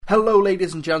Hello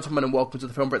ladies and gentlemen and welcome to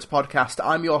the Film Brits podcast.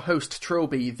 I'm your host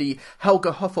Trilby, the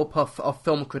Helga Hufflepuff of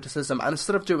film criticism, and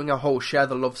instead of doing a whole share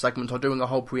the love segment or doing a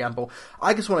whole preamble,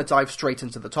 I just want to dive straight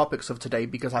into the topics of today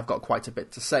because I've got quite a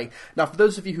bit to say. Now, for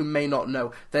those of you who may not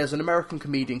know, there's an American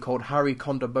comedian called Harry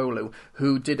Condabolu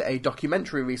who did a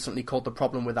documentary recently called The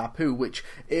Problem with Apu, which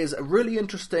is really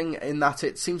interesting in that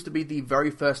it seems to be the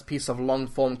very first piece of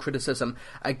long-form criticism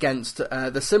against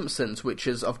The Simpsons, which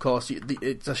is, of course,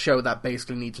 it's a show that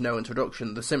basically needs no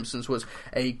introduction. The Simpsons was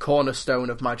a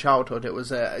cornerstone of my childhood. It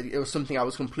was something I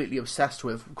was completely obsessed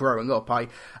with growing up. I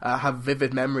have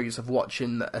vivid memories of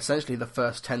watching essentially the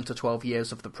first 10 to 12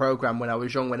 years of the programme when I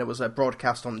was young, when it was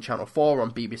broadcast on Channel 4 on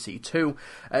BBC 2.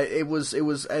 It was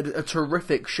a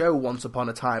terrific show once upon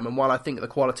a time, and while I think the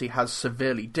quality has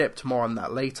severely dipped, more on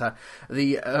that later,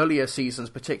 the earlier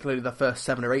seasons, particularly the first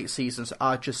 7 or 8 seasons,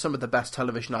 are just some of the best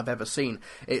television I've ever seen.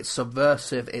 It's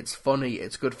subversive, it's funny,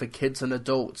 it's good for kids and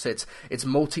adults, it's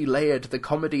multi-layered, the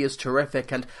comedy is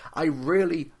terrific, and I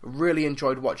really, really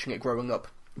enjoyed watching it growing up.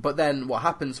 But then what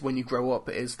happens when you grow up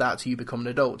is that you become an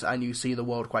adult and you see the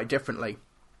world quite differently.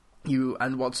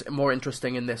 And what's more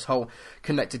interesting in this whole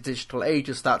connected digital age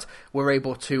is that we're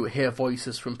able to hear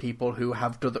voices from people who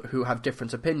have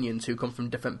different opinions, who come from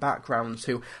different backgrounds,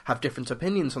 who have different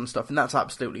opinions on stuff, and that's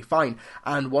absolutely fine.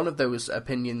 And one of those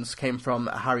opinions came from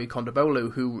Harry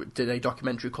Condabolu, who did a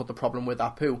documentary called The Problem with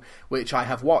Apu, which I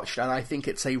have watched, and I think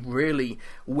it's a really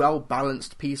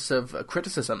well-balanced piece of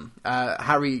criticism.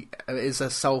 Harry is a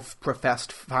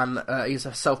self-professed fan. He's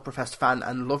a self-professed fan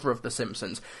and lover of The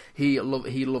Simpsons. He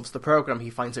loves the program. He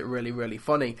finds it really, really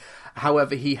funny.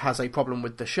 However, he has a problem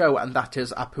with the show, and that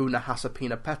is Apu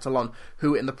Nahasapeemapetilon,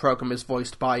 who in the program is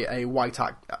voiced by a white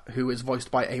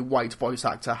voice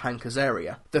actor, Hank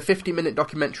Azaria. The 50-minute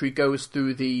documentary goes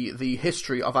through the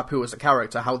history of Apu as a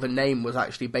character, how the name was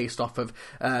actually based off of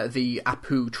the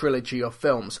Apu trilogy of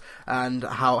films, and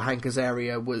how Hank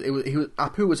Azaria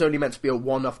Apu was only meant to be a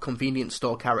one-off convenience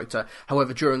store character.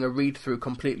 However, during a read-through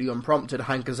completely unprompted,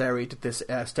 Hank Azaria did this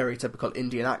stereotypical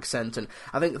Indian accent, and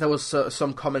I think there was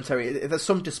some commentary, there's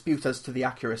some dispute as to the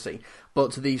accuracy,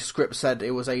 but the script said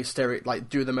it was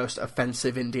do the most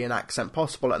offensive Indian accent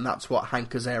possible, and that's what Hank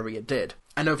Azaria did.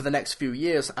 And over the next few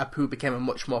years, Apu became a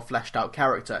much more fleshed out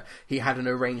character. He had an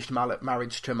arranged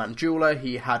marriage to Manjula,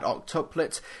 he had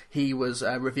octuplets, he was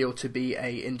revealed to be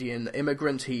an Indian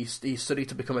immigrant, he studied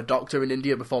to become a doctor in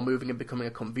India before moving and becoming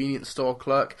a convenience store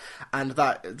clerk, and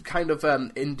that kind of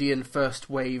Indian first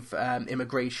wave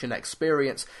immigration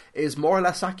experience is more or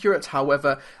less accurate.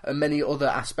 However, many other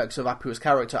aspects of Apu's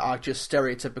character are just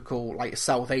stereotypical, like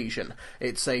South Asian.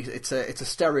 It's a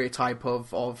stereotype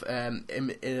of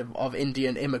Indian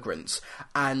immigrants,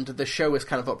 and the show is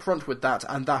kind of upfront with that,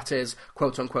 and that is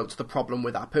quote unquote the problem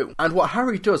with Apu. And what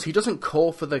Harry does, he doesn't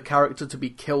call for the character to be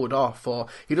killed off, or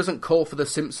he doesn't call for the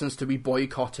Simpsons to be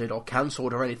boycotted or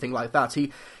cancelled or anything like that.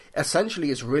 He essentially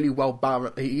is really well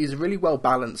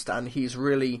balanced, and he's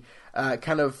really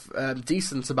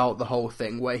decent about the whole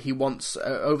thing, where he wants,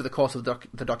 over the course of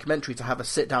the documentary, to have a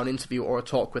sit-down interview or a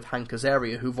talk with Hank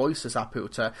Azaria, who voices Apu,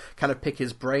 to kind of pick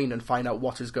his brain and find out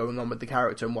what is going on with the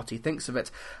character and what he thinks of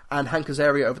it. And Hank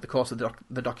Azaria, over the course of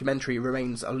the documentary,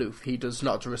 remains aloof. He does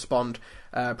not respond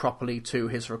properly to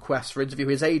his request for interview.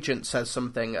 His agent says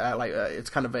something it's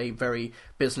kind of a very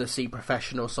businessy,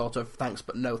 professional sort of thanks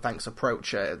but no thanks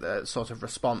approach sort of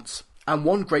response. And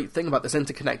one great thing about this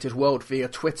interconnected world via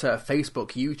Twitter,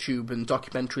 Facebook, YouTube, and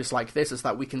documentaries like this is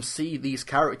that we can see these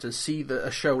characters, see a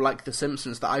show like The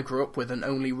Simpsons that I grew up with and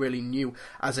only really knew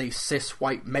as a cis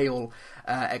white male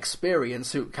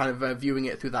experience, who kind of viewing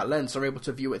it through that lens are able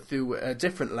to view it through a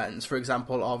different lens. For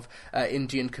example, of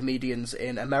Indian comedians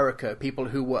in America, people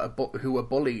who were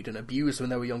bullied and abused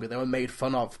when they were younger. They were made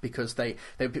fun of because they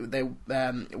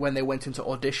when they went into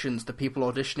auditions, the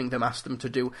people auditioning them asked them to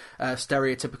do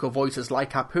stereotypical voices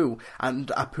like Apu, and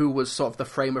Apu was sort of the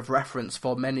frame of reference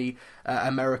for many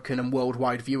American and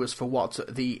worldwide viewers for what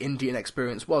the Indian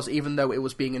experience was, even though it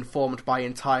was being informed by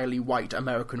entirely white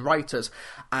American writers,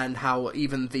 and how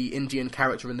even the Indian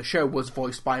character in the show was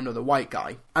voiced by another white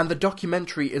guy. And the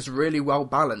documentary is really well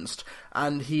balanced,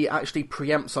 and he actually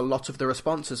preempts a lot of the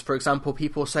responses. For example,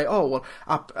 people say, oh, well,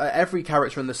 every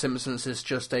character in The Simpsons is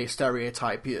just a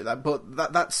stereotype, but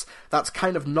that's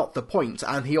kind of not the point,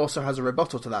 and he also has a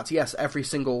rebuttal to that. Yes,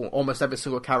 almost every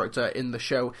single character in the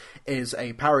show is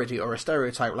a parody or a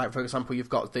stereotype. Like, for example, you've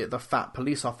got the fat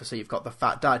police officer, you've got the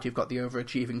fat dad, you've got the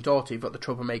overachieving daughter, you've got the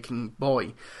troublemaking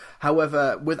boy.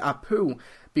 However, with Apu,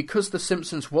 because The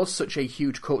Simpsons was such a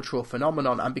huge cultural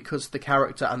phenomenon, and because the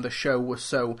character and the show was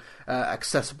so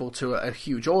accessible to a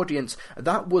huge audience,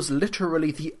 that was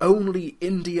literally the only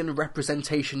Indian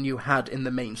representation you had in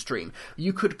the mainstream.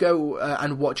 You could go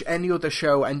and watch any other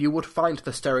show and you would find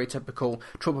the stereotypical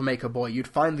troublemaker boy, you'd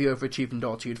find the overachieving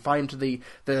daughter, you'd find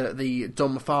the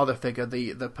dumb father figure,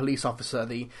 the police officer,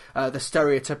 the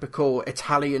stereotypical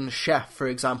Italian chef, for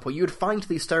example. You'd find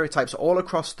these stereotypes all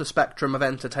across the spectrum of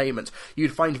entertainment.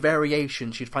 You'd find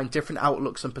variations, you'd find different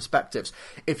outlooks and perspectives.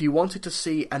 If you wanted to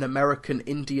see an American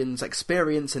Indian's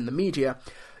experience in the media,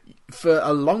 for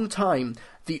a long time,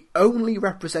 the only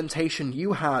representation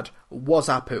you had was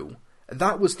Apu.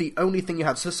 That was the only thing you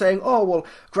had. So saying, oh, well,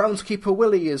 Groundskeeper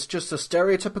Willie is just a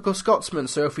stereotypical Scotsman,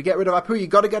 so if we get rid of Apu, you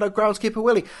got to get a Groundskeeper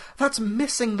Willie. That's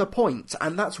missing the point,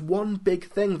 and that's one big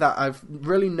thing that I've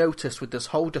really noticed with this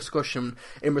whole discussion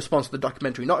in response to the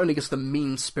documentary. Not only just the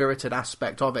mean-spirited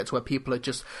aspect of it, where people are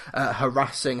just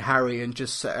harassing Harry and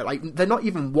just, they're not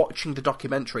even watching the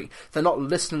documentary. They're not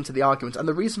listening to the argument. And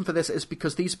the reason for this is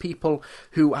because these people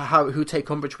who take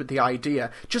umbrage with the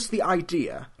idea, just the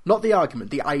idea, not the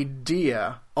argument, the idea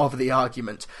of the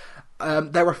argument,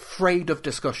 they're afraid of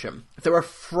discussion. They're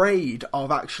afraid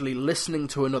of actually listening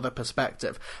to another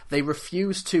perspective. They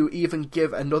refuse to even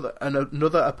give another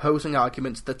opposing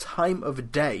argument the time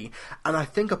of day. And I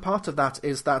think a part of that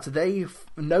is that they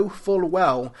know full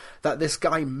well that this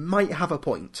guy might have a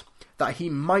point, that he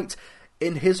might,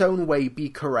 in his own way, be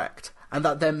correct, and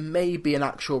that there may be an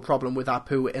actual problem with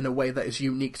Apu in a way that is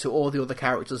unique to all the other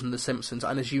characters in The Simpsons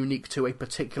and is unique to a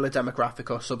particular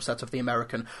demographic or subset of the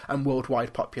American and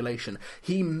worldwide population.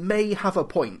 He may have a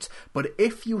point, but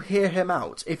if you hear him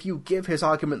out, if you give his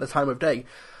argument the time of day,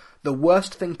 the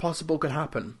worst thing possible could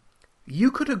happen.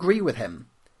 You could agree with him.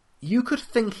 You could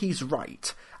think he's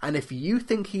right, and if you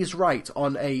think he's right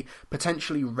on a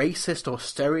potentially racist or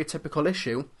stereotypical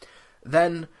issue,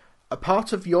 then a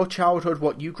part of your childhood,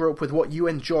 what you grew up with, what you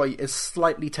enjoy, is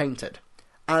slightly tainted.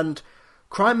 And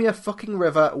cry me a fucking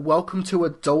river, welcome to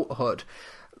adulthood.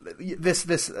 This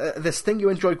thing you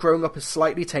enjoyed growing up is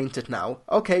slightly tainted now.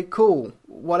 Okay, cool,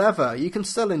 whatever. You can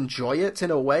still enjoy it in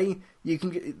a way. You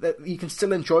can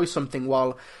still enjoy something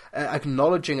while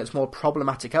acknowledging its more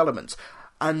problematic elements.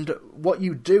 And what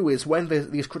you do is when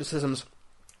these criticisms,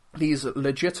 these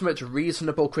legitimate,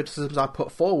 reasonable criticisms are put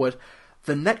forward,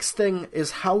 the next thing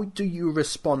is, how do you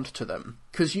respond to them?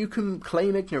 Because you can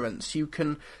claim ignorance, you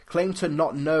can claim to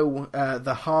not know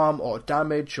the harm or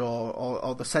damage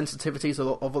or the sensitivities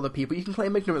of other people. You can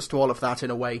claim ignorance to all of that in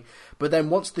a way. But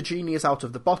then once the genie is out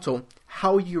of the bottle,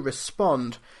 how you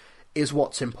respond is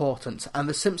what's important. And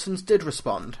The Simpsons did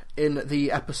respond in the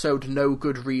episode No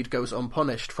Good Read Goes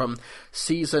Unpunished from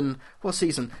season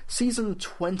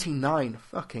 29,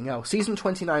 fucking hell, season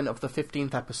 29 of the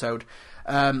 15th episode.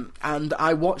 And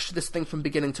I watched this thing from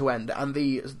beginning to end, and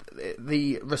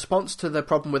the response to the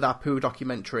problem with Apu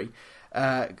documentary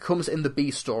comes in the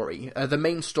B story. The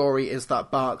main story is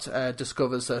that Bart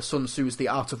discovers Sun Tzu's The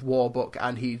Art of War book,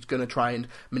 and he's going to try and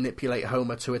manipulate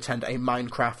Homer to attend a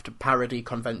Minecraft parody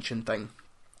convention thing.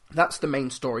 That's the main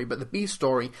story, but the B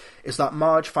story is that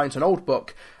Marge finds an old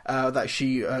book that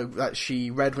she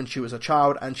read when she was a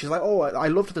child, and she's like, oh, I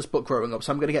loved this book growing up,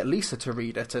 so I'm going to get Lisa to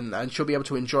read it, and she'll be able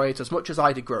to enjoy it as much as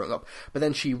I did growing up. But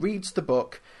then she reads the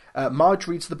book, Marge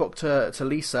reads the book to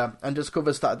Lisa and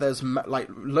discovers that there's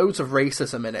loads of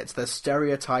racism in it. There's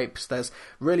stereotypes, there's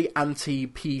really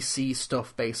anti-PC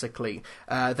stuff, basically.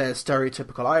 There's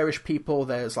stereotypical Irish people,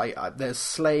 there's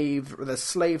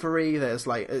slavery,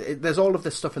 there's all of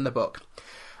this stuff in the book.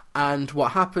 And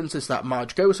what happens is that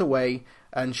Marge goes away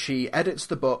and she edits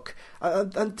the book,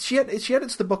 and she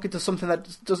edits the book into something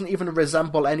that doesn't even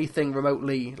resemble anything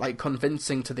remotely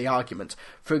convincing to the argument.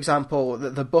 For example,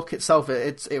 the book itself,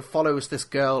 it follows this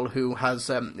girl who has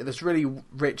this really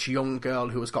rich young girl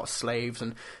who has got slaves,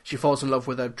 and she falls in love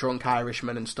with a drunk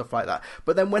Irishman and stuff like that.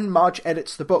 But then when Marge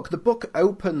edits the book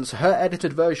opens, her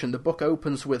edited version, the book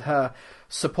opens with her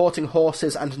supporting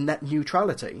horses and net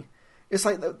neutrality. It's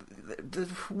like,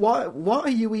 what are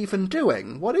you even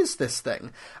doing? What is this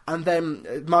thing? And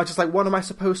then Marge is like, what am I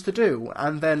supposed to do?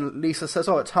 And then Lisa says,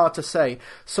 oh, it's hard to say.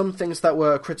 Some things that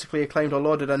were critically acclaimed or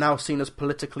lauded are now seen as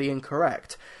politically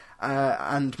incorrect.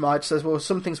 And Marge says, well,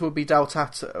 some things will be dealt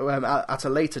at a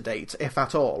later date, if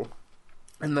at all.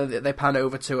 And then they pan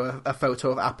over to a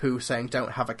photo of Apu saying,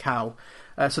 don't have a cow.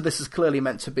 So this is clearly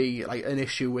meant to be like an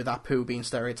issue with Apu being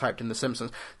stereotyped in The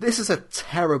Simpsons. This is a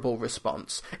terrible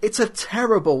response. It's a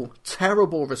terrible,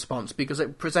 terrible response because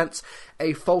it presents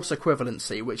a false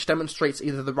equivalency, which demonstrates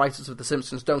either the writers of The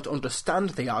Simpsons don't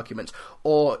understand the argument,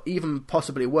 or even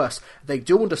possibly worse, they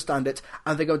do understand it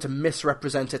and they're going to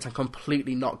misrepresent it and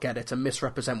completely not get it and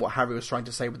misrepresent what Harry was trying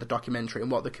to say with the documentary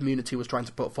and what the community was trying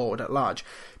to put forward at large.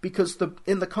 Because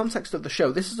in the context of the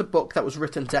show, this is a book that was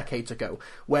written decades ago,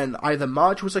 when either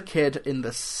Marge was a kid in the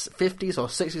 50s or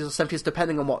 60s or 70s,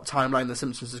 depending on what timeline The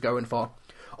Simpsons is going for.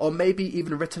 Or maybe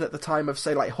even written at the time of,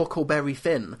 say, like Huckleberry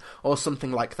Finn or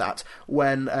something like that,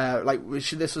 when,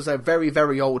 this was a very,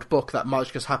 very old book that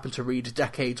Marge just happened to read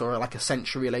decades or like a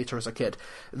century later as a kid.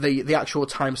 The actual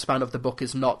time span of the book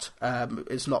is not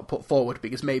put forward,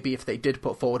 because maybe if they did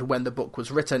put forward when the book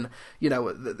was written,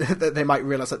 they might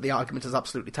realise that the argument is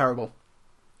absolutely terrible.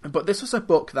 But this was a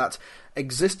book that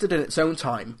existed in its own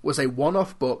time, was a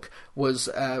one-off book, was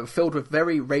filled with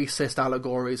very racist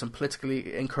allegories and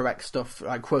politically incorrect stuff,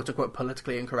 like quote-unquote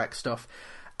politically incorrect stuff,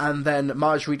 and then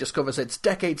Marge rediscovers it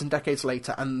decades and decades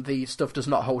later, and the stuff does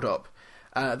not hold up.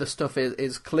 The stuff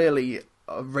is clearly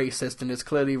racist and is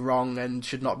clearly wrong and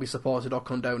should not be supported or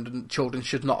condoned, and children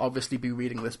should not obviously be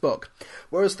reading this book.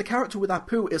 Whereas the character with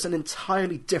Apu is an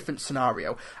entirely different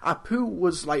scenario. Apu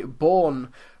was born,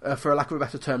 for a lack of a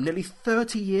better term, nearly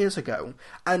 30 years ago,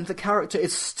 and the character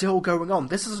is still going on.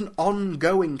 This is an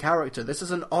ongoing character. This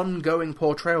is an ongoing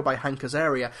portrayal by Hank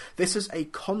Azaria. This is a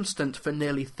constant for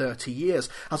nearly 30 years,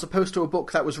 as opposed to a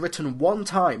book that was written one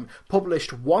time,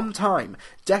 published one time,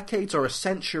 decades or a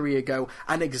century ago,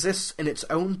 and exists in its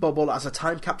own bubble as a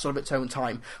time capsule of its own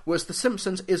time, whereas The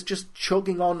Simpsons is just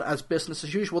chugging on as business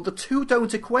as usual. The two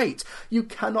don't equate. You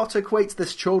cannot equate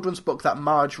this children's book that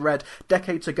Marge read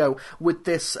decades ago with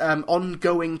this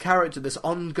ongoing character, this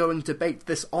ongoing debate,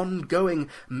 this ongoing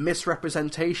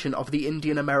misrepresentation of the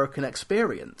Indian American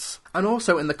experience. And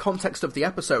also, in the context of the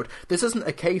episode, this isn't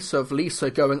a case of Lisa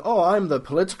going, "Oh, I'm the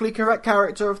politically correct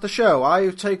character of the show.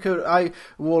 I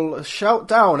will shout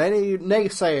down any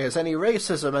naysayers, any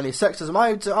racism, any sexism.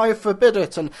 I forbid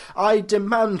it, and I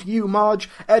demand you, Marge,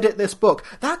 edit this book."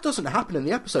 That doesn't happen in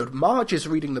the episode. Marge is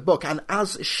reading the book, and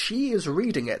as she is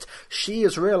reading it, she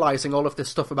is realising all of this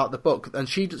stuff about the book, and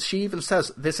she even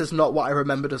says, "This is not what I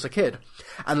remembered as a kid."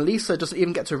 And Lisa doesn't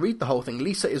even get to read the whole thing.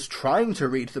 Lisa is trying to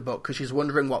read the book because she's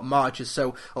wondering what Marge is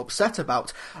so upset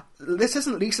about. This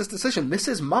isn't Lisa's decision. This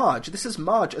is Marge. This is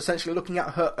Marge essentially looking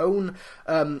at her own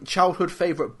childhood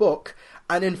favourite book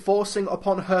and enforcing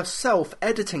upon herself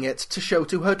editing it to show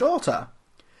to her daughter.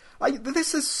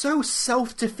 This is so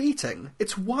self-defeating.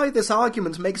 It's why this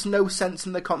argument makes no sense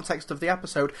in the context of the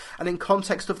episode and in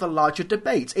context of the larger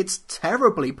debate. It's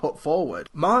terribly put forward.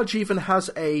 Marge even has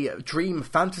a dream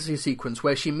fantasy sequence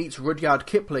where she meets Rudyard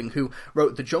Kipling, who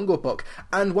wrote The Jungle Book,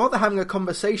 and while they're having a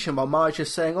conversation, while Marge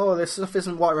is saying, "Oh, this stuff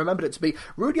isn't what I remembered it to be,"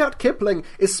 Rudyard Kipling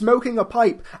is smoking a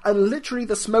pipe, and literally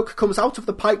the smoke comes out of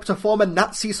the pipe to form a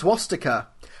Nazi swastika.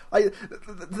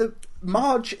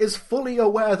 Marge is fully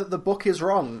aware that the book is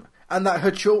wrong and that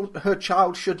her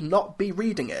child should not be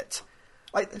reading it.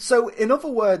 So, in other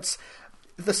words,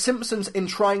 The Simpsons, in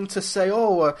trying to say,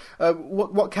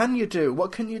 what can you do?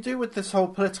 What can you do with this whole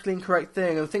politically incorrect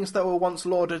thing and things that were once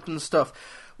lauded and stuff?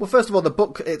 Well, first of all, the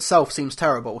book itself seems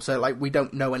terrible, so we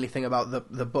don't know anything about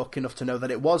the book enough to know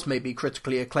that it was maybe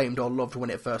critically acclaimed or loved when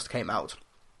it first came out.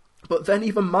 But then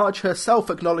even Marge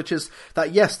herself acknowledges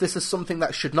that, yes, this is something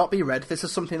that should not be read, this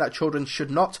is something that children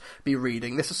should not be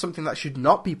reading, this is something that should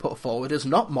not be put forward, is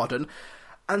not modern,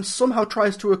 and somehow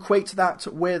tries to equate that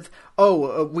with,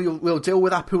 we'll deal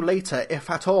with Apu later, if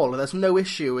at all, there's no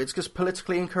issue, it's just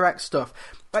politically incorrect stuff.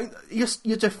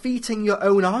 You're defeating your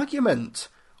own argument.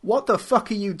 What the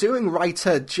fuck are you doing,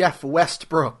 writer Jeff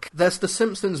Westbrook? There's the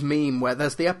Simpsons meme where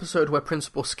there's the episode where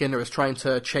Principal Skinner is trying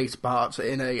to chase Bart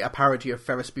in a parody of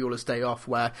Ferris Bueller's Day Off,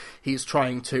 where he's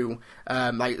trying to,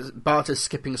 Bart is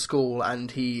skipping school and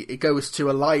he goes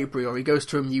to a library or he goes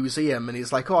to a museum and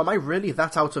he's like, "Oh, am I really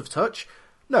that out of touch?"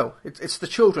 No, it's the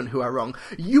children who are wrong.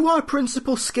 You are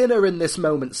Principal Skinner in this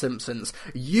moment, Simpsons.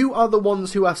 You are the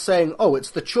ones who are saying, "Oh,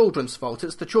 it's the children's fault,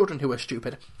 it's the children who are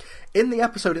stupid." In the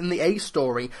episode, in the A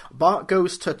story, Bart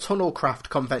goes to Tunnelcraft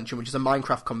Convention, which is a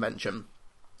Minecraft convention.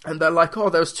 And they're like, "Oh,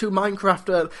 there's two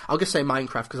Minecraft, I'll just say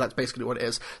Minecraft because that's basically what it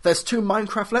is. There's two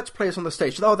Minecraft Let's Players on the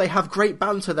stage. Oh, they have great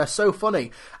banter, they're so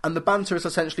funny." And the banter is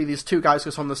essentially these two guys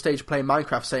just on the stage playing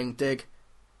Minecraft saying, "Dig,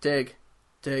 dig,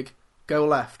 dig. Go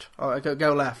left. Oh,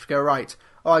 go left. Go right.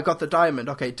 Oh, I got the diamond.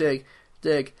 Okay, dig,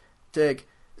 dig, dig."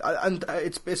 and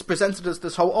it's presented as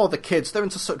this whole, the kids, they're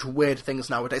into such weird things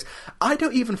nowadays. I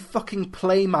don't even fucking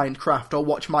play Minecraft or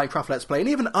watch Minecraft Let's Play, and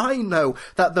even I know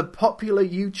that the popular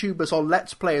YouTubers or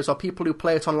Let's Players or people who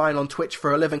play it online on Twitch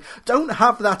for a living don't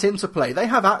have that interplay. They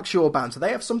have actual banter.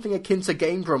 They have something akin to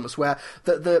Game Grumps, where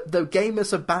the game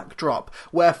is a backdrop,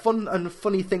 where fun and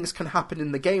funny things can happen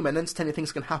in the game and entertaining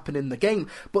things can happen in the game,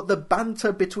 but the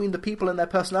banter between the people and their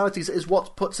personalities is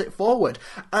what puts it forward.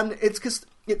 And it's just,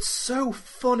 it's so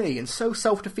funny and so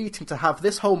self-defeating to have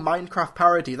this whole Minecraft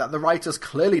parody that the writers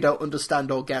clearly don't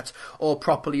understand or get or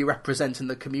properly represent in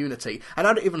the community. And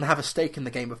I don't even have a stake in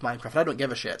the game of Minecraft. I don't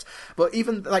give a shit. But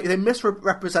even, like, they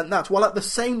misrepresent that, while at the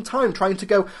same time trying to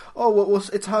go, well,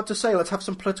 it's hard to say, let's have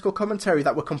some political commentary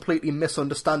that we're completely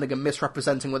misunderstanding and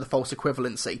misrepresenting with a false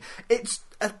equivalency. It's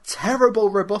a terrible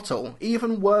rebuttal,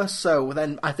 even worse so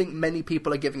than I think many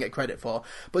people are giving it credit for.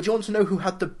 But do you want to know who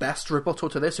had the best rebuttal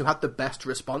to this, who had the best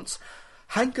response?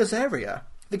 Hank Azaria,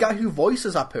 the guy who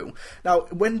voices Apu. Now,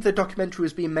 when the documentary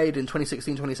was being made in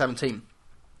 2016-2017,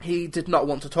 he did not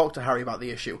want to talk to Harry about the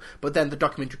issue, but then the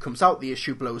documentary comes out, the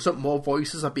issue blows up, more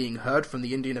voices are being heard from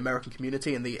the Indian American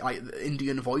community and the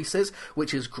Indian voices,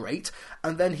 which is great.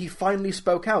 And then he finally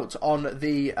spoke out on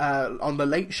the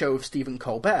Late Show of Stephen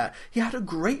Colbert. He had a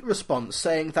great response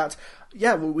saying that,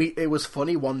 yeah, it was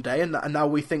funny one day, and now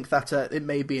we think that it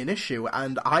may be an issue,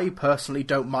 and I personally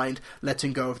don't mind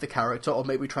letting go of the character, or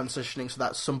maybe transitioning so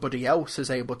that somebody else is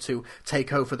able to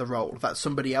take over the role, that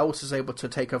somebody else is able to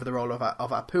take over the role of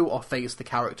Apu, or phase the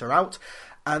character out,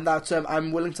 and that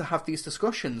I'm willing to have these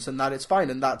discussions, and that it's fine,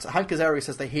 and that Hank Azaria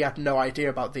says that he had no idea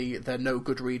about the no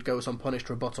good read goes unpunished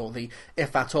rebuttal, the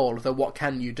if at all, the what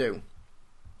can you do.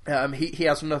 He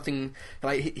has nothing,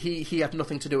 like, he had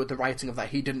nothing to do with the writing of that.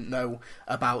 He didn't know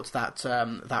about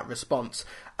that response.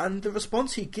 And the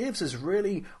response he gives is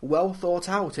really well thought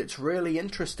out. It's really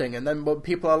interesting. And then when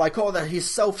people are like, he's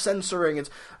self-censoring,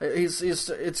 it's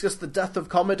just the death of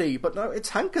comedy. But no, it's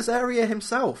Hank Azaria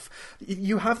himself.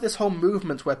 You have this whole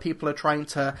movement where people are trying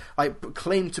to, like,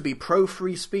 claim to be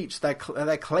pro-free speech. They're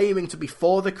claiming to be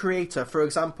for the creator. For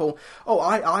example,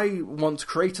 I want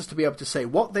creators to be able to say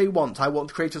what they want. I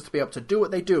want creators to be able to do what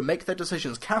they do, make their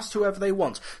decisions, cast whoever they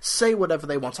want, say whatever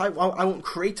they want. I want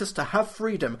creators to have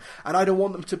freedom, and I don't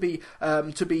want them to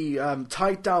be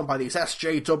tied down by these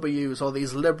SJWs or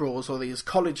these liberals or these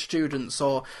college students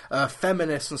or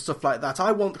feminists and stuff like that.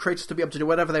 I want creators to be able to do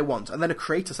whatever they want. And then a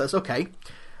creator says, okay,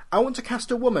 I want to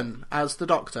cast a woman as the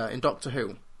Doctor in Doctor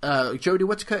Who. Jodie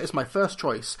Whittaker is my first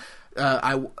choice.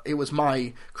 It was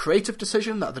my creative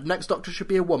decision that the next Doctor should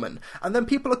be a woman. And then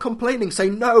people are complaining,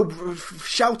 saying, no,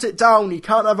 shout it down, you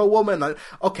can't have a woman.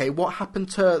 Okay, what happened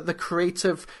to the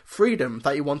creative freedom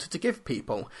that you wanted to give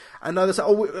people? And now they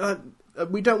say,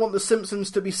 we don't want the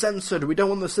Simpsons to be censored, we don't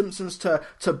want the Simpsons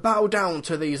to bow down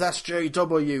to these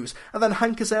SJWs. And then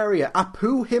Hank Azaria,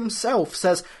 Apu himself,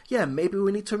 says, yeah, maybe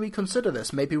we need to reconsider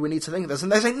this, maybe we need to think this.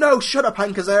 And they say, no, shut up,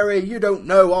 Hank Azaria, you don't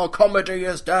know, our comedy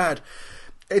is dead.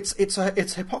 It's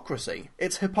hypocrisy.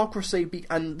 It's hypocrisy,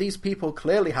 and these people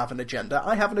clearly have an agenda.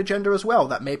 I have an agenda as well,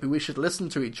 that maybe we should listen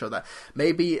to each other.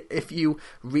 Maybe if you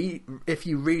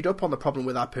read up on the problem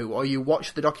with Apu, or you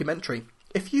watch the documentary,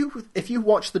 if you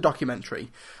watch the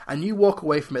documentary and you walk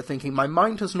away from it thinking, my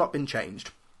mind has not been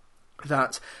changed,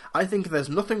 that I think there's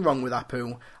nothing wrong with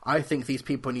Apu, I think these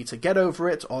people need to get over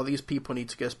it, or these people need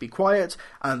to just be quiet,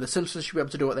 and the Simpsons should be able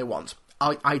to do what they want.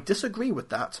 I disagree with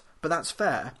that, but that's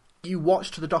fair. You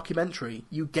watched the documentary,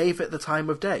 you gave it the time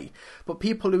of day. But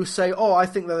people who say, I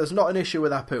think that there's not an issue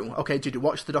with Apu. Okay, did you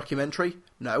watch the documentary?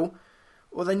 No.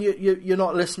 Well, then you're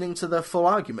not listening to the full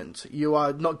argument. You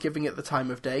are not giving it the time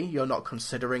of day. You're not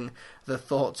considering the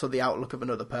thoughts or the outlook of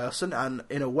another person. And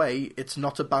in a way, it's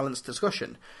not a balanced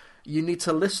discussion. You need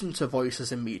to listen to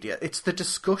voices in media. It's the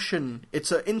discussion.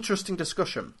 It's an interesting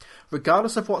discussion.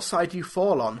 Regardless of what side you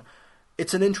fall on,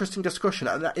 it's an interesting discussion,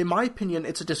 and in my opinion,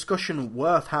 it's a discussion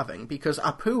worth having, because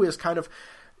Apu is kind of...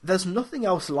 There's nothing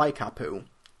else like Apu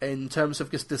in terms of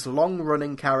just this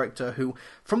long-running character who,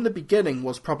 from the beginning,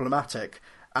 was problematic,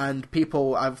 and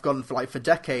people have gone for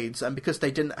decades, and because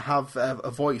they didn't have a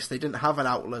voice, they didn't have an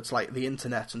outlet like the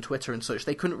internet and Twitter and such,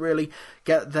 they couldn't really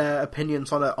get their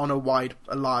opinions on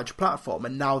a large platform,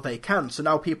 and now they can. So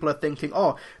now people are thinking,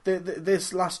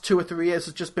 this last 2 or 3 years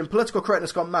has just been political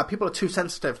correctness gone mad, people are too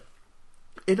sensitive.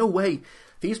 In a way,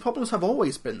 these problems have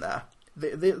always been there.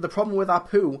 The problem with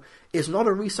Apu is not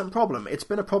a recent problem. It's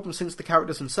been a problem since the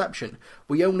character's inception.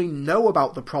 We only know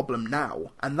about the problem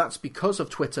now, and that's because of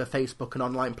Twitter, Facebook, and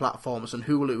online platforms, and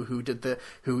Hulu,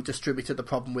 who distributed the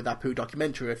problem with Apu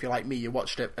documentary. If you're like me, you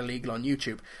watched it illegal on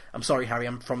YouTube. I'm sorry, Harry,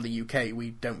 I'm from the UK.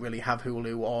 We don't really have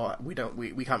Hulu, or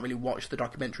we can't really watch the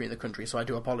documentary in the country, so I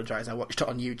do apologise. I watched it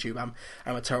on YouTube.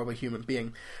 I'm a terrible human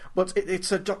being. But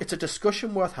it's a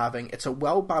discussion worth having. It's a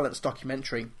well-balanced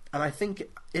documentary, and I think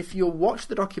if you watch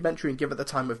the documentary and give it the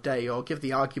time of day, or give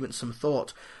the argument some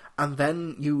thought, and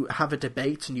then you have a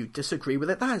debate and you disagree with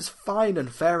it, that is fine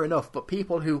and fair enough. But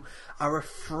people who are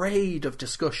afraid of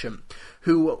discussion,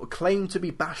 who claim to be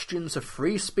bastions of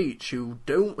free speech, who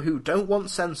don't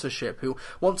want censorship, who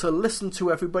want to listen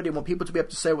to everybody and want people to be able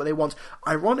to say what they want,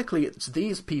 ironically, it's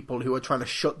these people who are trying to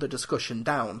shut the discussion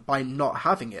down by not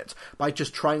having it, by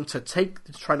just trying to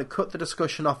cut the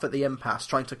discussion off at the impasse,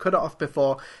 trying to cut it off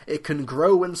before it can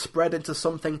grow and spread into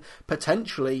something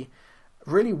potentially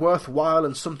really worthwhile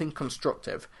and something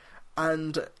constructive.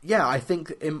 And yeah, I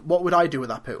think, what would I do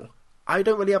with Apu? I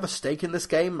don't really have a stake in this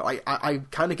game. I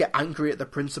kind of get angry at the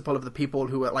principle of the people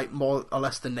who are like more or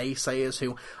less the naysayers,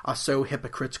 who are so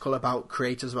hypocritical about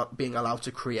creators about being allowed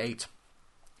to create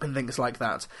and things like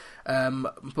that.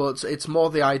 But it's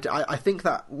more the idea. I think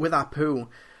that with Apu,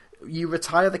 you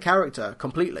retire the character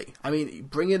completely. I mean,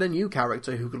 bring in a new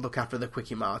character who could look after the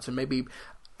Quickie Mart, and maybe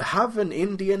have an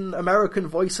Indian-American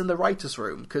voice in the writer's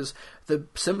room, because the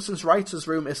Simpsons writer's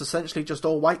room is essentially just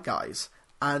all white guys.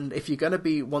 And if you're going to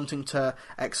be wanting to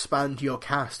expand your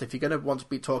cast, if you're going to want to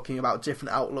be talking about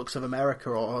different outlooks of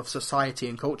America or of society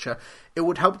and culture, it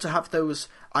would help to have those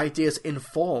ideas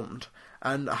informed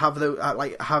and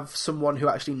have someone who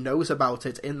actually knows about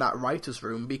it in that writer's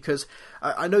room. Because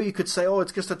I know you could say, oh,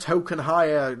 it's just a token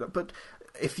hire, but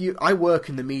I work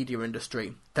in the media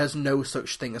industry, there's no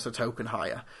such thing as a token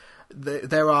hire.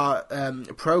 There are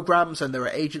programs and there are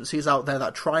agencies out there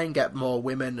that try and get more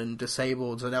women and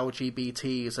disabled and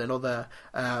LGBTs and other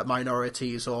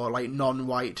minorities, or like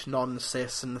non-white,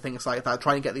 non-cis and things like that,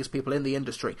 try and get these people in the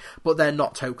industry, but they're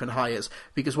not token hires,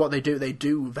 because what they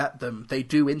do vet them, they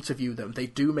do interview them, they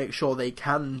do make sure they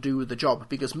can do the job,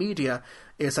 because media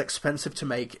is expensive to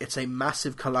make, it's a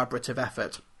massive collaborative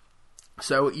effort.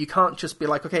 So you can't just be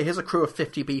like, okay, here's a crew of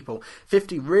 50 people,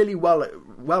 50 really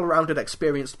well-rounded,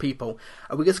 experienced people,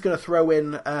 and we're just going to throw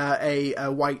in a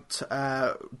white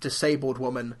disabled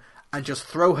woman and just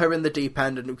throw her in the deep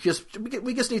end, and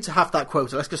we just need to have that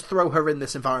quota. Let's just throw her in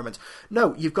this environment.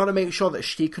 No, you've got to make sure that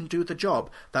she can do the job,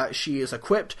 that she is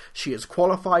equipped, she is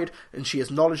qualified, and she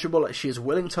is knowledgeable, she is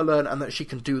willing to learn, and that she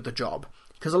can do the job.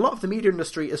 Because a lot of the media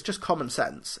industry is just common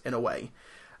sense, in a way.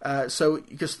 So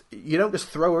you don't just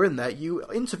throw her in there, you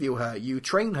interview her, you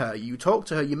train her, you talk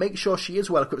to her, you make sure she is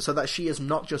well equipped so that she is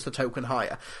not just a token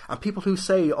hire. And people who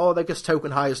say, oh, they're just token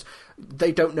hires,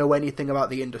 they don't know anything about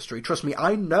the industry. Trust me,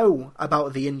 I know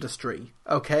about the industry,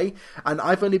 okay? And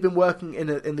I've only been working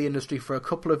in the industry for a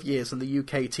couple of years in the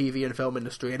UK TV and film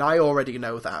industry, and I already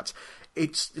know that.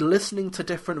 It's listening to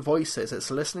different voices, it's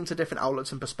listening to different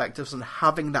outlooks and perspectives and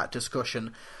having that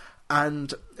discussion.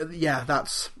 And yeah,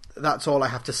 that's all I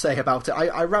have to say about it.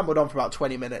 I rambled on for about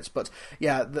 20 minutes, but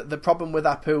yeah, the problem with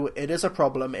Apu, it is a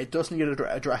problem. It does need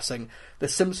addressing. The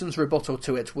Simpsons rebuttal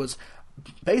to it was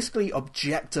basically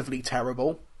objectively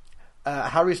terrible.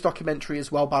 Harry's documentary is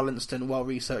well balanced and well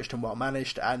researched and well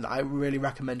managed, and I really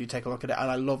recommend you take a look at it. And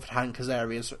I loved Hank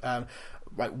Azaria's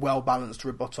well balanced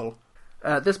rebuttal.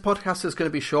 This podcast is going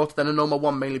to be shorter than a normal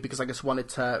one, mainly because I just wanted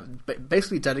to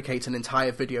basically dedicate an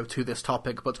entire video to this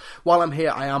topic. But while I'm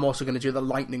here, I am also going to do the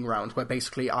lightning round, where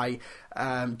basically I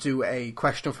do a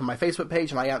question from my Facebook page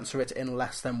and I answer it in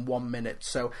less than 1 minute.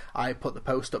 So I put the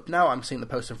post up now. I'm seeing the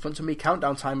post in front of me.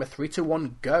 Countdown timer, 3, 2,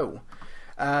 1, go.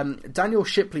 Daniel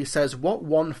Shipley says, what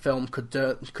one film could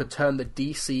turn the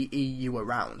DCEU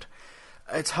around?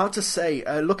 It's hard to say.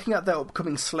 Looking at the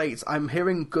upcoming slates, I'm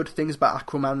hearing good things about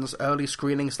Aquaman's early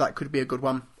screenings. That could be a good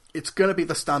one. It's going to be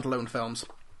the standalone films.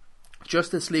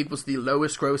 Justice League was the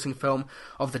lowest grossing film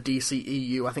of the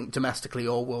DCEU, I think domestically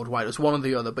or worldwide. It was one or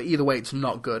the other, but either way, it's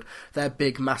not good. Their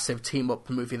big, massive team-up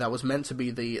movie that was meant to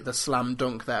be the slam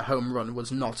dunk, their home run,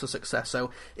 was not a success.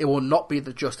 So it will not be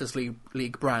the Justice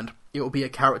League brand. It will be a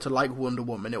character like Wonder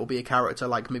Woman. It will be a character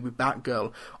like maybe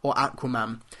Batgirl or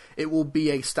Aquaman. It will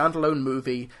be a standalone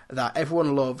movie that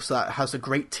everyone loves, that has a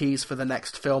great tease for the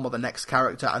next film or the next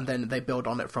character, and then they build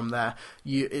on it from there.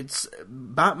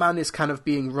 Batman is kind of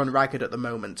being run ragged at the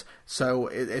moment, So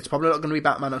it's probably not going to be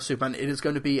Batman or Superman. It is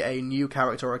going to be a new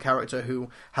character, or a character who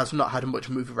has not had much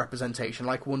movie representation,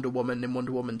 like Wonder Woman in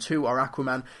Wonder Woman 2 or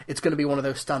Aquaman. It's going to be one of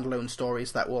those standalone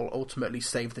stories that will ultimately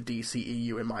save the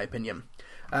DCEU, in my opinion.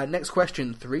 Next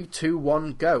question, 3, 2,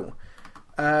 1, go.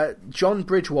 John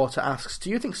Bridgewater asks, do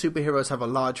you think superheroes have a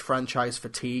large franchise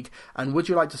fatigue, and would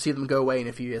you like to see them go away in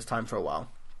a few years' time for a while?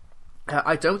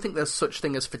 I don't think there's such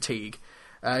thing as fatigue.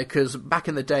 Because back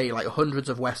in the day, like, hundreds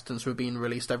of westerns were being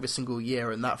released every single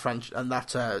year, and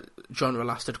that genre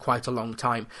lasted quite a long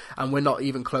time. And we're not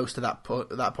even close to that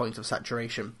point of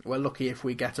saturation. We're lucky if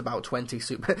we get about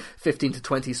 15 to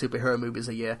 20 superhero movies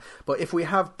a year. But if we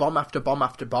have bomb after bomb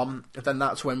after bomb, then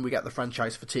that's when we get the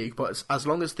franchise fatigue. But as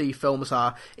long as the films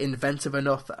are inventive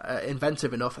enough,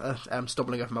 I'm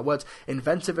stumbling over my words,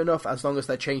 inventive enough, as long as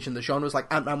they're changing the genres,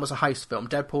 like Ant-Man was a heist film,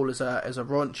 Deadpool is a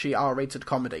raunchy R-rated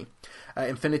comedy.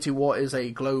 Infinity War is a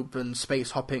globe and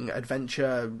space hopping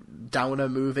adventure downer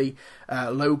movie.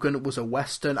 Logan was a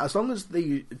western. As long as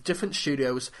the different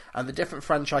studios and the different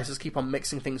franchises keep on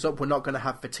mixing things up, we're not going to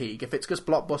have fatigue. If it's just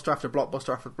blockbuster after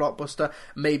blockbuster after blockbuster,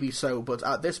 maybe so, but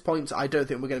at this point I don't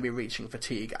think we're going to be reaching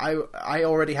fatigue. I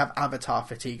already have Avatar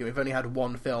fatigue, and we've only had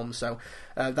one film, so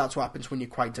that's what happens when you're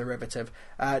quite derivative.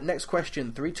 Next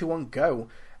question, 3, 2, 1, go.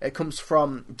 It comes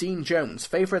from Dean Jones.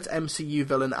 Favourite MCU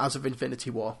villain as of Infinity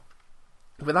War?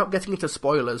 Without getting into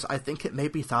spoilers, I think it may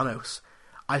be Thanos.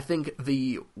 I think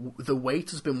the wait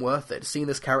has been worth it. Seeing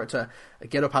this character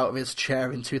get up out of his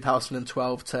chair in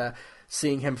 2012 to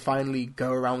seeing him finally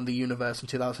go around the universe in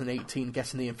 2018,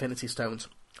 getting the Infinity Stones.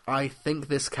 I think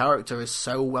this character is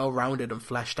so well-rounded and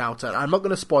fleshed out. And I'm not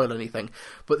going to spoil anything,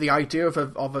 but the idea of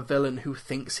a villain who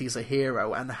thinks he's a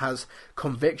hero and has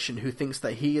conviction, who thinks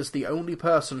that he is the only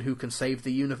person who can save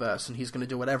the universe and he's going to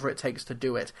do whatever it takes to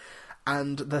do it.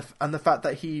 And the fact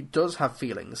that he does have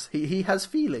feelings. He has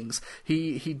feelings.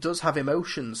 He does have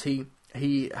emotions.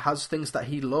 He has things that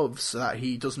he loves that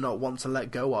he does not want to let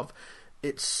go of.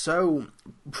 It's so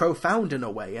profound in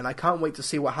a way, and I can't wait to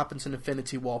see what happens in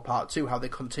Infinity War Part 2, how they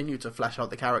continue to flesh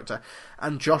out the character.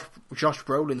 And Josh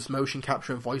Brolin's motion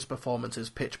capture and voice performance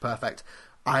is pitch perfect.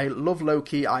 I love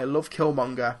Loki, I love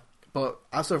Killmonger, but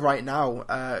as of right now,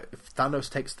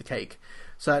 Thanos takes the cake.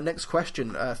 So next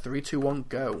question, 3, 2, 1,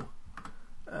 go.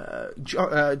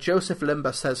 Joseph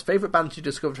Limber says, favourite band you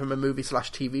discovered from a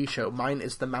movie/TV show? Mine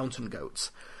is the Mountain Goats.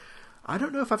 I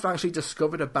don't know if I've actually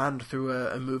discovered a band through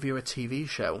a movie or a TV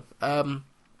show.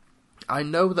 I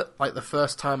know that, like, the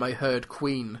first time I heard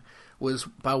Queen was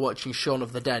by watching Shaun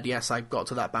of the Dead. Yes, I got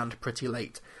to that band pretty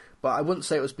late, but I wouldn't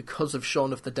say it was because of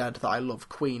Shaun of the Dead that I love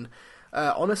Queen.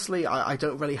 Honestly, I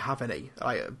don't really have any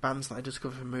bands that I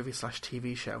discovered from a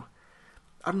movie/TV show.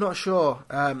 I'm not sure.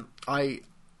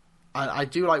 I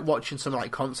do like watching some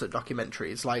like concert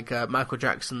documentaries, like Michael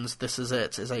Jackson's "This Is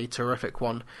It" is a terrific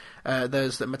one.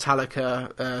 There's the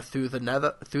Metallica Through the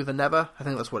Never, I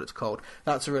think that's what it's called.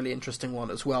 That's a really interesting one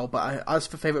as well. But as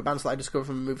for favourite bands that I discovered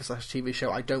from a movie/TV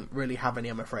show, I don't really have any,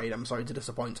 I'm afraid. I'm sorry to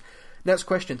disappoint. Next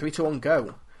question, 3, 2, 1,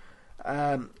 go.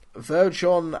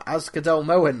 Virjon Asgadel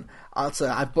Moen,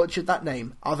 I butchered that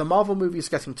name. Are the Marvel movies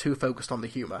getting too focused on the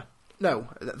humour? No,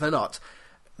 they're not.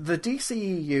 The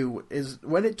DCEU is,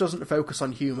 when it doesn't focus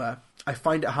on humour, I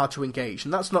find it hard to engage.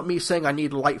 And that's not me saying I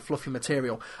need light, fluffy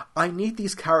material. I need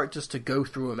these characters to go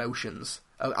through emotions.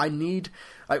 I need...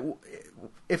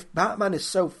 if Batman is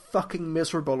so fucking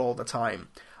miserable all the time,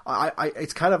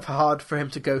 it's kind of hard for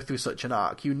him to go through such an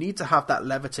arc. You need to have that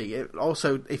levity.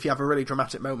 Also, if you have a really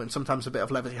dramatic moment, sometimes a bit of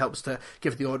levity helps to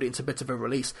give the audience a bit of a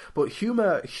release. But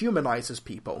humour humanises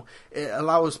people. It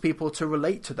allows people to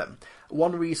relate to them.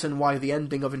 One reason why the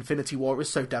ending of Infinity War is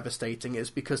so devastating is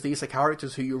because these are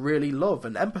characters who you really love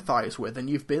and empathise with, and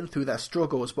you've been through their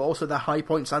struggles, but also their high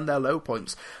points and their low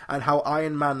points, and how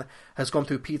Iron Man has gone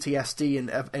through PTSD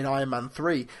in Iron Man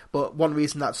 3, but one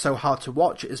reason that's so hard to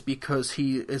watch is because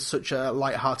he is such a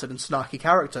light-hearted and snarky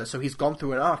character, so he's gone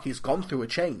through an arc, he's gone through a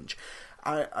change.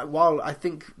 While I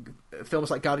think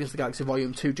films like Guardians of the Galaxy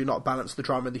Volume 2 do not balance the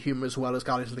drama and the humour as well as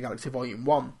Guardians of the Galaxy Volume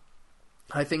 1,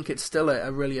 I think it's still a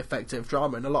really effective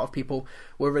drama, and a lot of people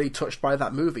were really touched by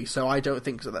that movie, so I don't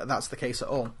think that's the case at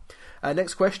all.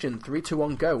 Next question, 3, 2,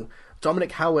 1, go.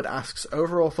 Dominic Howard asks,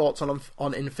 overall thoughts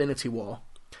on Infinity War?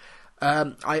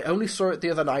 I only saw it the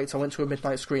other night. I went to a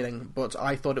midnight screening, but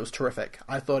I thought it was terrific.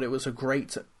 I thought it was a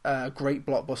great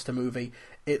blockbuster movie.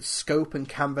 Its scope and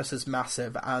canvas is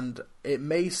massive, and it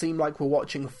may seem like we're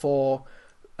watching 4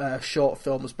 short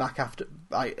films back after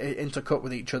intercut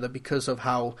with each other because of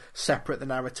how separate the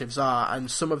narratives are, and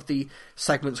some of the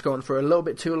segments going for a little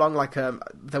bit too long. Like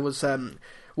there was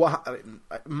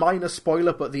minor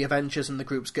spoiler, but the Avengers and the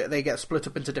groups they get split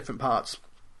up into different parts.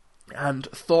 and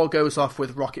Thor goes off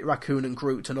with Rocket Raccoon and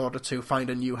Groot in order to find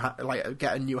a new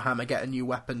get a new hammer, get a new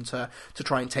weapon to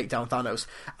try and take down Thanos.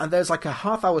 And there's like a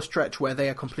half-hour stretch where they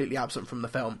are completely absent from the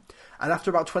film. And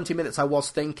after about 20 minutes, I was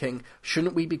thinking,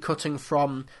 shouldn't we be cutting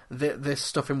from this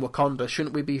stuff in Wakanda?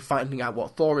 Shouldn't we be finding out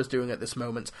what Thor is doing at this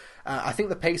moment? I think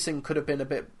the pacing could have been a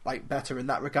bit better in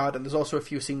that regard. And there's also a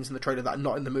few scenes in the trailer that are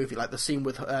not in the movie, like the scene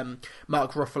with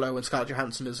Mark Ruffalo and Scarlett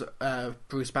Johansson as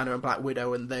Bruce Banner and Black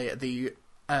Widow, and the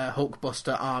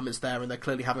Hulkbuster arm is there and they're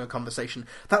clearly having a conversation.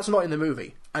 That's not in the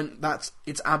movie, and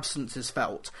its absence is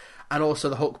felt. And also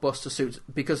the Hulkbuster suit,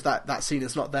 because that scene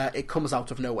is not there, it comes out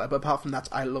of nowhere. But apart from that,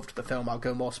 I loved the film. I'll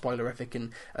go more spoilerific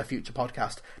in a future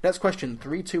podcast. Next question,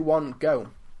 3, 2, 1,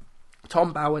 go.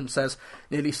 Tom Bowen says,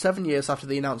 nearly 7 years after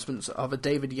the announcement of a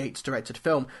David Yates directed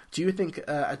film, do you think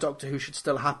a Doctor Who should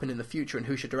still happen in the future, and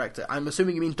who should direct it? I'm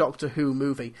assuming you mean Doctor Who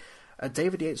movie. A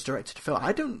David Yates directed film.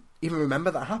 I don't even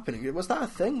remember that happening. Was that a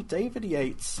thing? David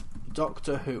Yates,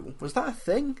 Doctor Who. Was that a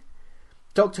thing?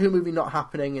 Doctor Who movie not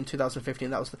happening in 2015.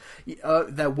 That was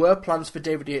there were plans for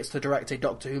David Yates to direct a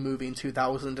Doctor Who movie in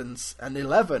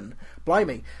 2011.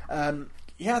 Blimey.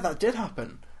 Yeah, that did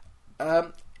happen.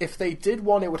 If they did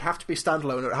one, it would have to be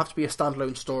standalone. It would have to be a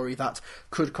standalone story that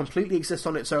could completely exist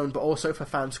on its own, but also for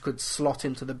fans could slot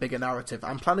into the bigger narrative.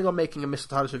 I'm planning on making a Mr.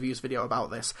 TARDIS Reviews video about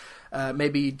this.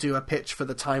 Maybe do a pitch for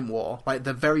the Time War, like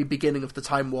the very beginning of the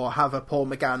Time War, have a Paul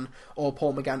McGann or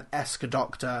Paul McGann-esque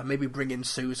Doctor, maybe bring in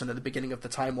Susan at the beginning of the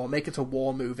Time War, make it a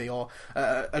war movie or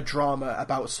a drama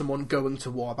about someone going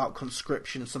to war, about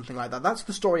conscription, something like that. That's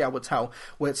the story I would tell,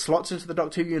 where it slots into the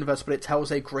Doctor Who universe, but it tells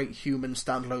a great human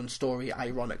standalone story,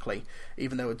 ironically,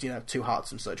 even though it's, two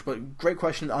hearts and such. But great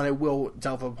question, and I will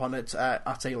delve upon it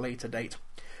at a later date.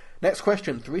 Next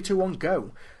question, 3, 2, 1,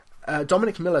 go.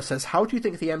 Dominic Miller says, how do you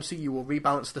think the MCU will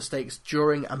rebalance the stakes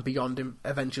during and beyond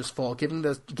Avengers 4, given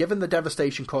the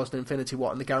devastation caused in Infinity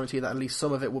War and the guarantee that at least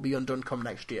some of it will be undone come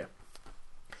next year?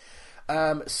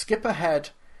 Skip ahead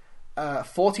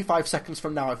 45 seconds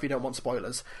from now if you don't want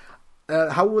spoilers.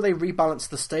 How will they rebalance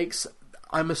the stakes?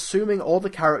 I'm assuming all the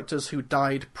characters who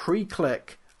died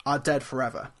pre-Click are dead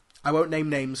forever. I won't name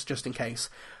names just in case.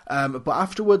 But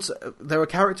afterwards, there are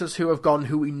characters who have gone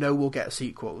who we know will get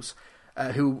sequels.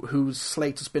 Whose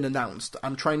slate has been announced.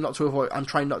 I'm trying not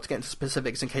to get into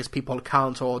specifics in case people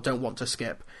can't or don't want to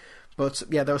skip. But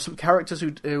yeah, there are some characters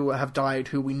who have died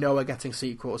who we know are getting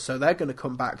sequels, so they're going to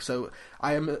come back. So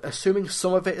I am assuming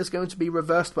some of it is going to be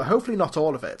reversed, but hopefully not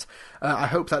all of it. I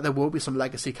hope that there will be some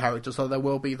legacy characters, or there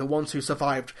will be the ones who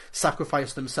survived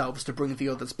sacrifice themselves to bring the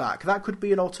others back. That could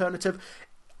be an alternative.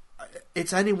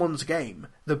 It's anyone's game.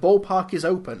 The ballpark is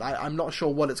open. I'm not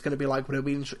sure what it's going to be like, but it'll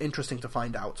be interesting to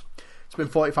find out. It's been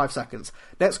 45 seconds.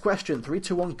 Next question, 3,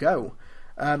 2, 1, go.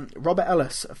 Robert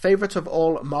Ellis, favourite of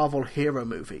all Marvel hero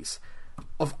movies.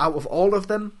 Out of all of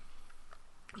them,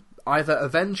 either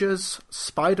Avengers,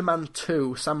 Spider-Man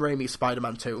 2, Sam Raimi's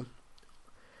Spider-Man 2,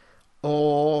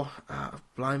 or...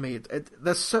 blimey,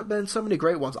 there's been so many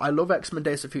great ones. I love X-Men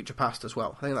Days of Future Past as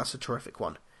well. I think that's a terrific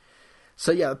one.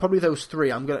 So yeah, probably those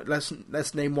three.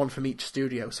 Let's name one from each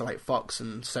studio. So like Fox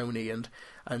and Sony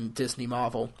and Disney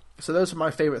Marvel. So those are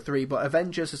my favourite three. But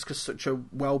Avengers is just such a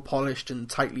well polished and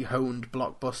tightly honed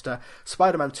blockbuster.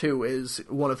 Spider-Man 2 is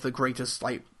one of the greatest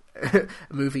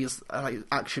movies,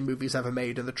 action movies ever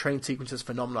made, and the train sequence is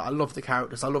phenomenal. I love the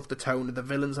characters, I love the tone, and the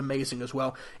villain's amazing as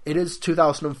well. It is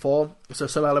 2004, so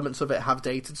some elements of it have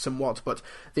dated somewhat, but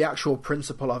the actual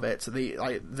principle of it,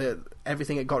 the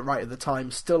everything it got right at the time,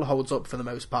 still holds up for the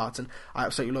most part, and I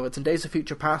absolutely love it. And Days of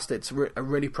Future Past, it's a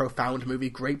really profound movie,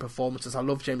 great performances. I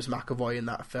love James McAvoy in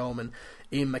that film, and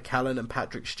Ian McKellen and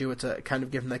Patrick Stewart are kind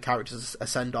of giving their characters a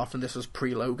send-off, and this was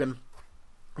pre-Logan.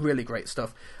 Really great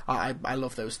stuff. I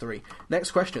love those three.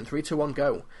 Next question, 3, 2, 1,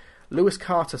 go. Lewis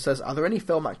Carter says, are there any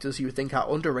film actors you think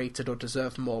are underrated or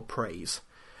deserve more praise?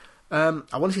 I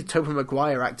want to see Tobey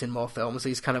Maguire act in more films.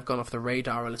 He's kind of gone off the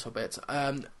radar a little bit.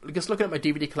 Just looking at my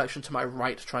DVD collection to my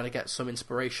right, trying to get some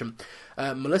inspiration.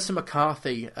 Melissa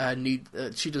McCarthy,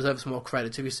 she deserves more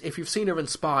credit. If you've seen her in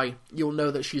Spy, you'll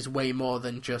know that she's way more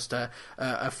than just a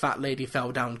fat lady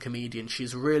fell down comedian.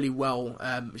 She's really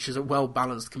she's a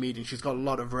well-balanced comedian. She's got a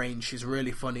lot of range. She's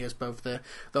really funny as both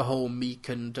the whole meek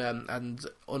and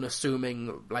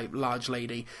unassuming, large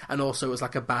lady, and also as a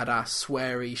badass,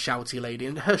 sweary, shouty lady.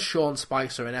 And her Sean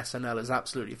Spicer in SNL is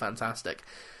absolutely fantastic.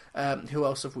 Who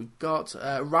else have we got?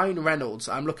 Ryan Reynolds.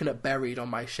 I'm looking at Buried on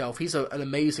my shelf. He's an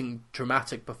amazing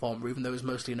dramatic performer, even though he's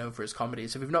mostly known for his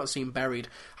comedies. If you've not seen Buried,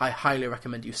 I highly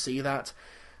recommend you see that.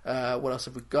 What else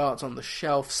have we got on the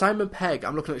shelf? Simon Pegg,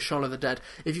 I'm looking at Shaun of the Dead.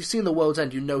 If you've seen The World's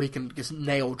End, you know he can just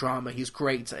nail drama. He's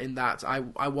great in that.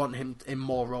 I want him in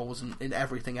more roles and in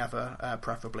everything ever,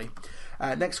 preferably.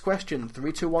 Next question,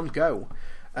 3, 2, 1, go.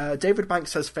 David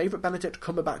Banks says, favourite Benedict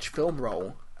Cumberbatch film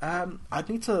role? I'd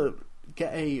need to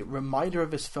get a reminder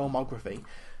of his filmography.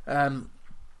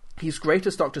 He's great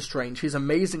as Doctor Strange. He's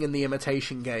amazing in The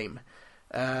Imitation Game.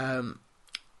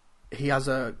 He has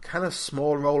a kind of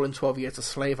small role in 12 Years a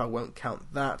Slave. I won't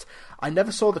count that. I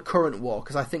never saw The Current War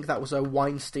because I think that was a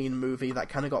Weinstein movie that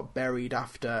kind of got buried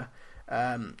after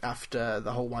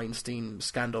the whole Weinstein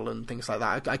scandal and things like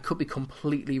that. I could be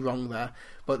completely wrong there.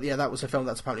 But yeah, that was a film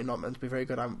that's apparently not meant to be very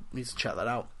good. I need to check that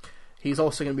out. He's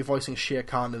also going to be voicing Shere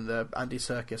Khan in the Andy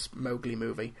Serkis Mowgli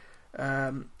movie.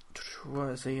 What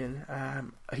is he in?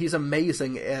 He's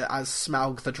amazing as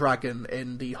Smaug the Dragon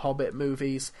in the Hobbit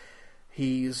movies.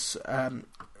 He's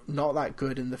not that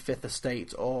good in The Fifth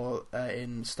Estate or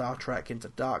in Star Trek Into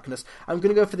Darkness. I'm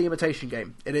going to go for The Imitation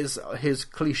Game. It is his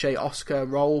cliche Oscar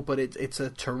role, but it's a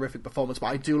terrific performance. But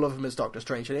I do love him as Doctor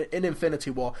Strange. And in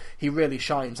Infinity War, he really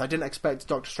shines. I didn't expect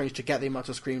Doctor Strange to get the amount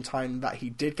of screen time that he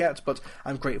did get, but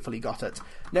I'm grateful he got it.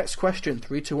 Next question,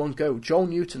 3, 2, 1, go. Joel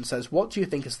Newton says, what do you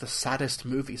think is the saddest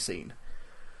movie scene?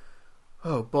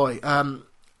 Oh boy.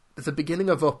 The beginning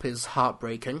of Up is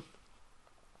heartbreaking.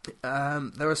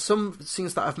 There are some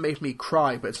scenes that have made me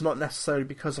cry, but it's not necessarily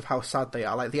because of how sad they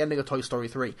are. Like the ending of Toy Story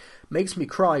 3 makes me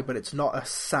cry, but it's not a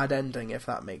sad ending, if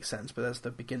that makes sense. But there's the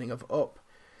beginning of Up.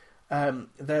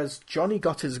 There's Johnny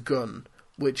Got His Gun,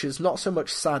 which is not so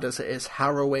much sad as it is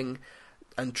harrowing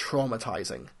and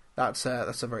traumatizing. That's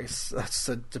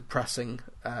a depressing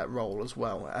role as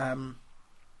well.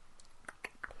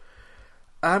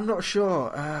 I'm not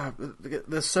sure.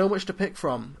 There's so much to pick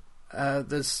from.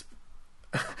 This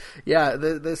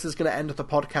is going to end the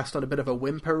podcast on a bit of a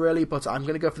whimper, really, but I'm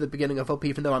going to go for the beginning of Up,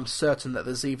 even though I'm certain that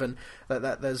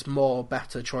there's more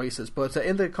better choices. But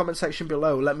in the comment section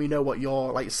below, let me know what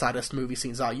your saddest movie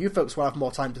scenes are. You folks will have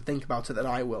more time to think about it than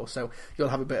I will, so you'll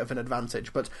have a bit of an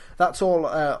advantage. But that's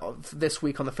all this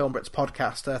week on the Film Brits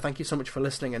podcast. Thank you so much for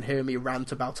listening and hearing me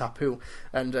rant about Apu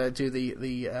and do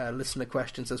the listener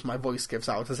questions as my voice gives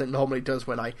out, as it normally does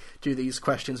when I do these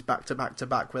questions back to back to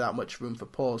back without much room for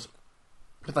pause.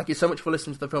 But thank you so much for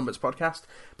listening to the Film Brits podcast.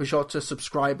 Be sure to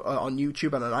subscribe on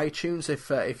YouTube and on iTunes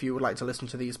if you would like to listen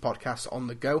to these podcasts on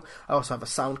the go. I also have a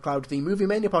SoundCloud. The Movie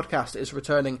Mania podcast is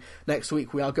returning next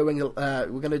week. We're going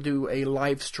to do a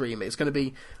live stream. It's going to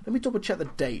be, let me double check the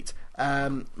date.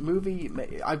 I've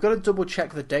got to double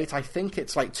check the date. I think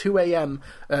it's 2 a.m.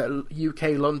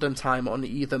 UK London time on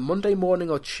either Monday morning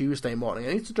or Tuesday morning.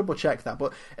 I need to double check that.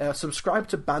 But subscribe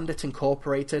to Bandit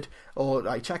Incorporated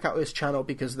or check out his channel,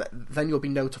 because then you'll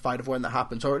be notified of when that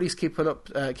happens, or at least keep an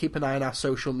eye on our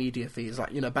social media feeds,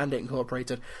 Bandit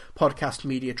Incorporated, Podcast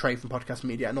Media, Trade from Podcast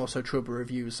Media, and also Trouble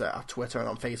Reviews at Twitter and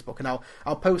on Facebook. And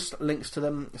I'll post links to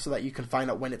them so that you can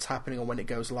find out when it's happening or when it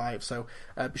goes live. So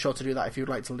be sure to do that if you'd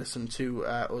like to listen to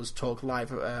us talk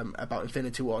live about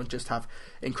Infinity War and just have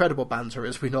incredible banter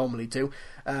as we normally do.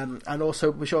 And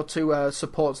also be sure to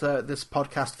support this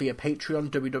podcast via Patreon,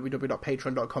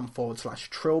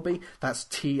 www.patreon.com/Trilby. That's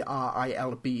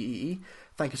TRILBEE.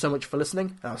 Thank you so much for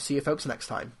listening, and I'll see you folks next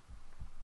time.